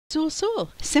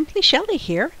SimmplyShelli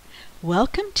here.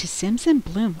 Welcome to Sims in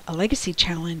Bloom, a legacy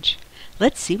challenge.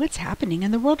 Let's see what's happening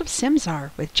in the world of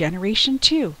Simxar with Generation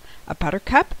 2, a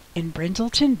Buttercup in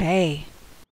Brindleton Bay.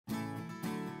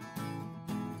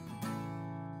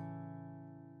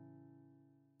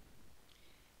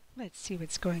 Let's see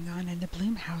what's going on in the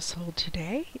Bloom household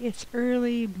today. It's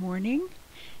early morning.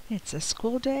 It's a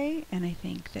school day, and I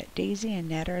think that Daisy and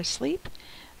Ned are asleep.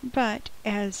 But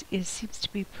as seems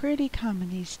to be pretty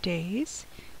common these days,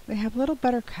 we have little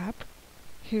Buttercup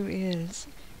who has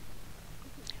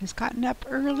gotten up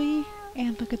early,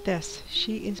 and look at this.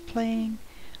 She is playing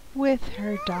with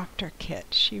her doctor kit.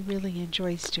 She really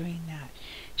enjoys doing that.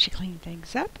 She cleaned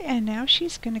things up, and now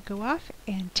she's going to go off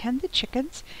and tend the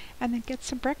chickens and then get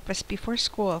some breakfast before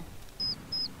school.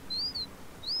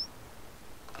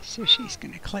 So she's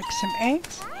going to collect some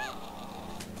eggs,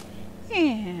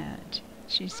 and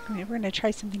we're going to try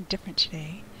something different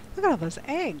today. Look at all those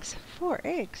eggs. 4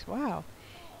 eggs. Wow.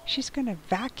 She's going to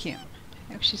vacuum.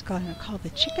 Now she's going to call the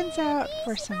chickens out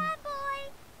for some...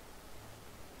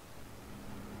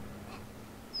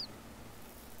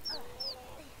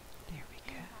 There we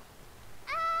go.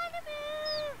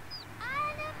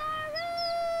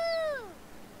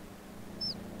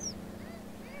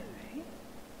 Right.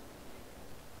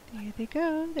 There they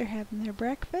go. They're having their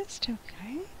breakfast.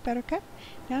 Okay. Buttercup.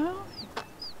 Now...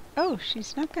 Oh,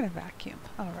 she's not going to vacuum.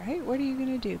 All right. What are you going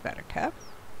to do, Buttercup?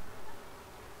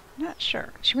 Not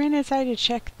sure. She ran inside to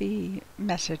check the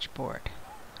message board,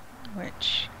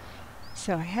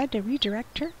 so I had to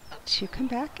redirect her to come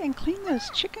back and clean those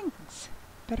chickens.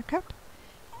 Buttercup,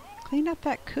 clean up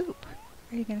that coop.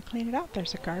 Are you going to clean it out?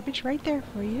 There's a garbage right there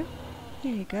for you.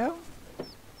 There you go.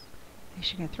 Is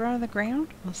she going to throw it on the ground?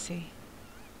 We'll see.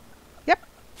 Yep.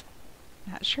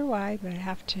 Not sure why, but I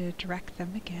have to direct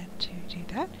them again to do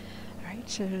that. All right,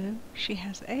 so she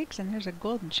has eggs, and there's a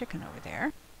golden chicken over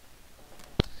there.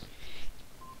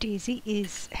 Daisy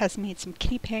has made some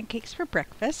kitty pancakes for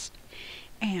breakfast,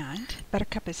 and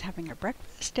Buttercup is having her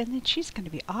breakfast, and then she's going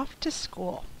to be off to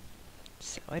school.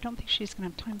 So I don't think she's going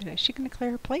to have time to... Is she going to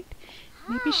clear her plate?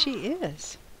 Maybe she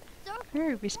is.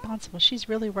 Very responsible. She's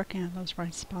really working on those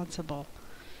responsible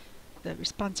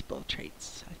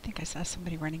traits. I think I saw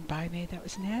somebody running by. Maybe that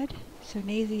was Ned. So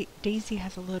Daisy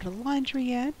has a load of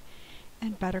laundry in,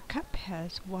 and Buttercup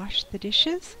has washed the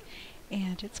dishes,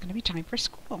 and it's going to be time for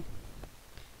school.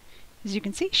 As you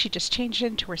can see, she just changed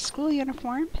into her school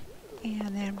uniform,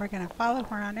 and then we're going to follow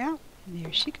her on out. And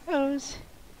there she goes,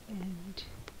 and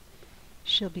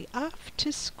she'll be off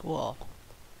to school.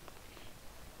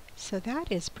 So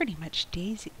that is pretty much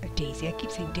Daisy. I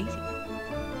keep saying Daisy.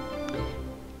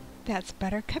 That's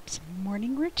Buttercup's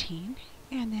morning routine,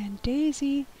 and then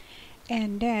Daisy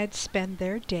and Ned spend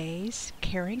their days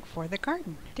caring for the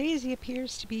garden. Daisy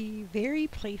appears to be very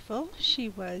playful. She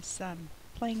was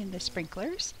playing in the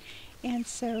sprinklers. And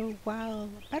so while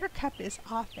Buttercup is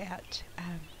off at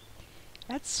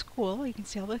school, you can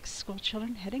see all the school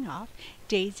children heading off,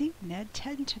 Daisy and Ned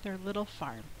tend to their little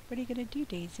farm. What are you going to do,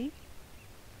 Daisy?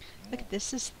 Look at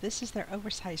this. This is their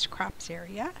oversized crops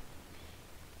area.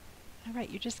 All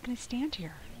right, you're just going to stand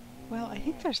here. Well, I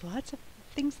think there's lots of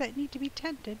things that need to be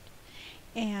tended.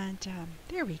 And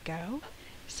there we go.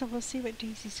 So we'll see what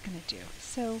Daisy's going to do.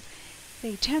 So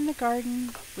they tend the garden,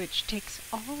 which takes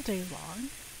all day long.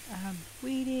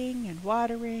 Weeding and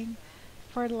watering,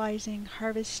 fertilizing,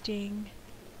 harvesting,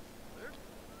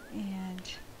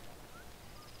 and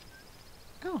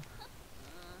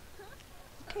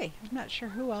okay, I'm not sure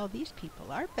who all these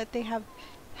people are, but they have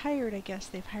hired, I guess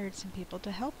they've hired some people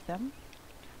to help them.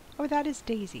 Oh, that is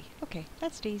Daisy. Okay,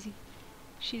 that's Daisy.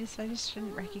 I just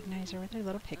didn't recognize her with her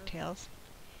little pigtails.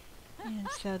 And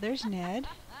so there's Ned,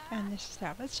 and this is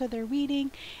that one. So they're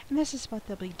weeding, and this is what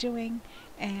they'll be doing,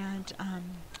 and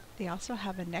they also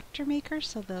have a nectar maker,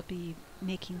 so they'll be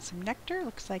making some nectar.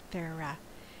 Looks like their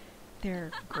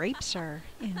grapes are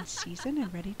in season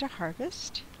and ready to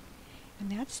harvest.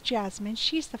 And that's Jasmine.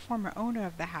 She's the former owner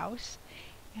of the house.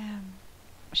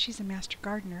 She's a master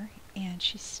gardener, and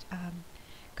she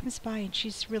comes by, and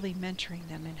she's really mentoring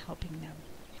them and helping them.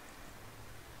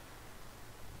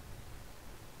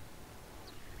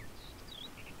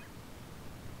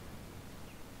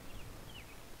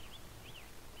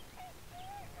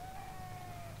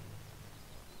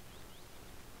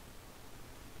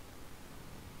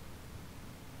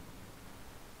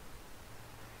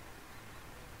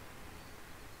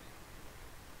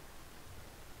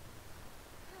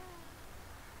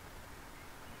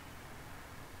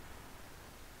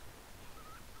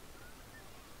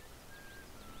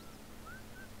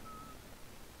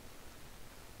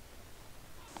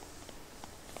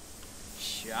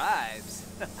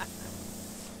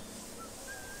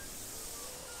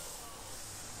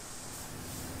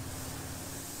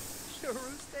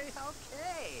 Ruste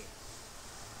halke.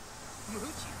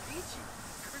 Muchi pichi.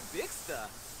 Kribixta.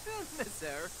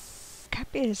 Miser. Cup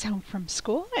is home from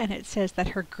school, and it says that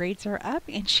her grades are up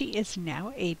and she is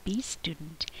now a B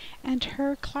student. And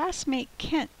her classmate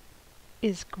Kent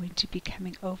is going to be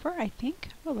coming over, I think.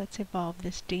 Oh, let's evolve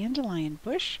this dandelion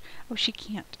bush. Oh, she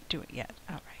can't do it yet.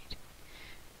 All right.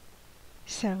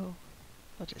 So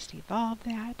we'll just evolve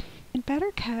that. And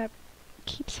Buttercup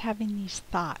keeps having these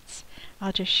thoughts.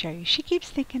 I'll just show you. She keeps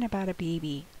thinking about a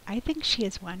baby. I think she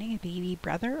is wanting a baby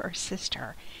brother or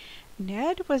sister.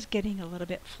 Ned was getting a little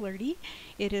bit flirty.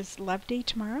 It is Love Day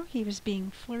tomorrow. He was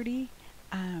being flirty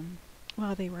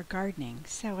while they were gardening.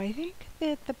 So I think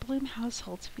that the Bloom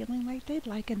household's feeling like they'd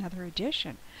like another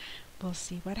addition. We'll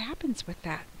see what happens with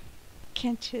that.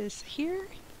 Kent is here,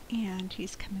 and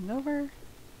he's coming over.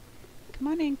 Come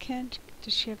on in, Kent.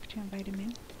 Does she have to invite him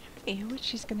in? Oh,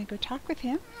 she's going to go talk with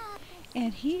him.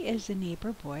 And he is a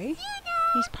neighbor boy.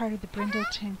 He's part of the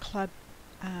Brindleton Club.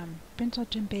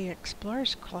 Brindleton Bay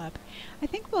Explorers Club. I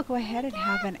think we'll go ahead and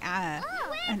have an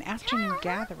afternoon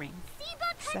gathering.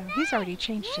 So he's already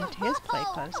changed into his play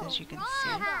clothes, as you can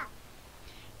see.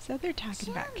 So they're talking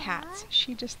about cats.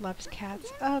 She just loves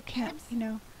cats. Oh, Kent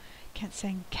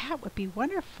saying cat would be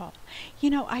wonderful.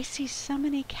 I see so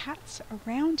many cats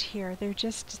around here.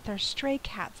 They're stray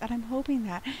cats, and I'm hoping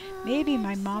that maybe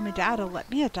my mom and dad will let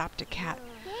me adopt a cat.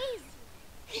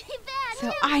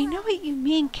 So I know what you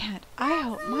mean, Kent. I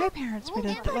hope my parents would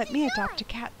have let me adopt a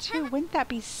cat too. Wouldn't that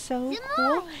be so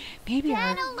cool? Maybe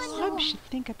our club should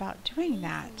think about doing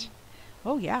that.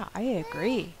 Oh yeah, I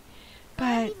agree.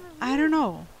 But I don't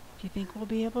know. Do you think we'll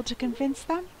be able to convince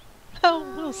them?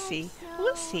 Oh, we'll see.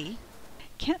 We'll see.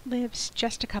 Kent lives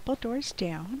just a couple doors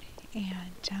down,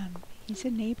 and he's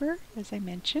a neighbor, as I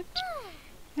mentioned.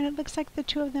 And it looks like the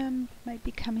two of them might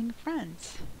be becoming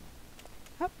friends.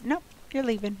 Oh, nope. You're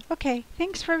leaving. Okay,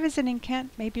 thanks for visiting,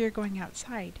 Kent. Maybe you're going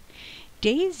outside.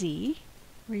 Daisy,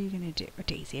 what are you going to do? Or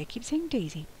Daisy, I keep saying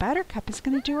Daisy. Buttercup is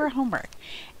going to do her homework.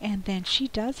 And then she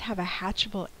does have a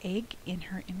hatchable egg in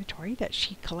her inventory that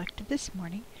she collected this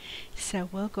morning. So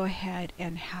we'll go ahead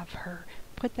and have her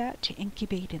put that to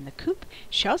incubate in the coop.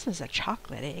 She also has a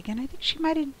chocolate egg, and I think she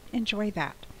might enjoy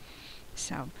that.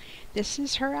 So this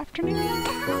is her afternoon.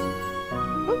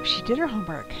 Oh, she did her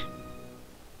homework.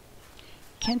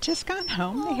 Kent just got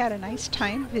home. They had a nice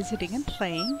time visiting and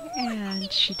playing,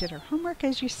 and she did her homework,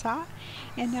 as you saw,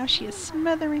 and now she is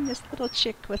smothering this little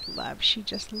chick with love. She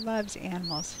just loves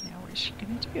animals. Now what is she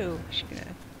going to do?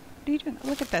 What are you doing?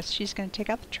 Look at this. She's going to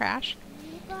take out the trash.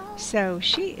 So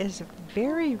she is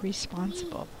very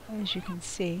responsible, as you can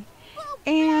see.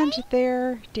 And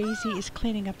there Daisy is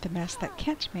cleaning up the mess that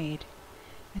Kent made.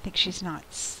 I think she's not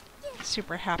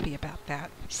super happy about that.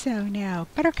 So now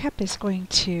Buttercup is going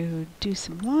to do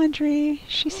some laundry.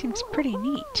 She seems pretty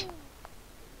neat.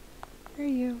 Where are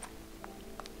you?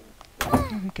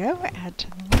 There we go. Add to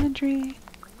the laundry.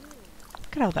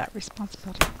 Look at all that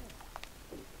responsibility.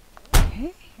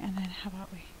 Okay, and then how about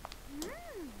we?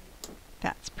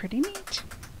 That's pretty neat.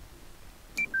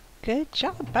 Good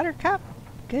job, Buttercup.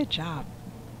 Good job.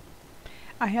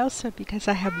 I also, because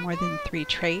I have more than 3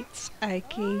 traits, I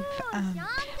gave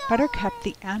Buttercup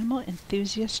the animal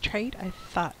enthusiast trait, I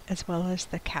thought, as well as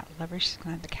the cat lover. She's going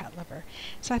to have the cat lover.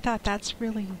 So I thought that's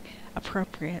really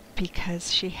appropriate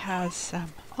because she has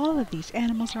all of these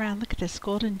animals around. Look at this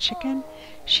golden chicken.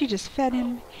 She just fed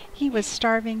him. He was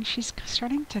starving. She's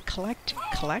starting to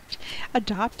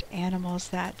adopt animals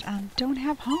that don't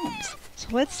have homes. So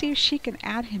let's see if she can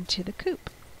add him to the coop.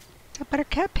 So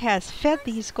Buttercup has fed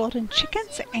these golden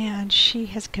chickens, and she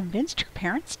has convinced her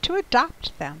parents to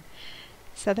adopt them.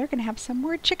 So they're going to have some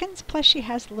more chickens, plus she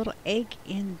has a little egg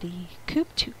in the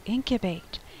coop to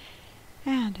incubate.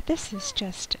 And this is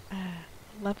just a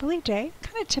lovely day,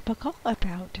 kind of typical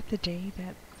about the day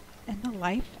that in the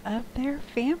life of their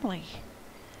family.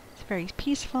 It's very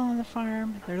peaceful on the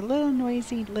farm. They're a little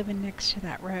noisy living next to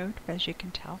that road, as you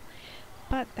can tell.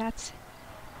 But that's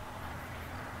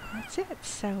it.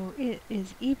 So it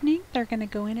is evening. They're going to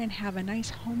go in and have a nice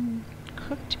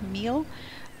home-cooked meal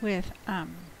with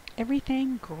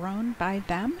everything grown by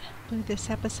them. Blew this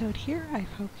episode here. I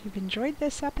hope you've enjoyed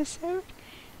this episode.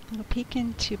 A little peek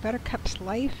into Buttercup's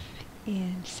life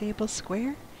in Sable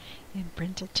Square in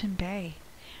Brindleton Bay.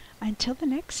 Until the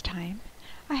next time,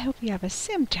 I hope you have a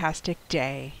simtastic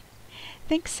day.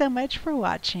 Thanks so much for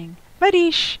watching.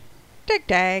 Vadish! Dag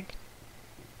dag!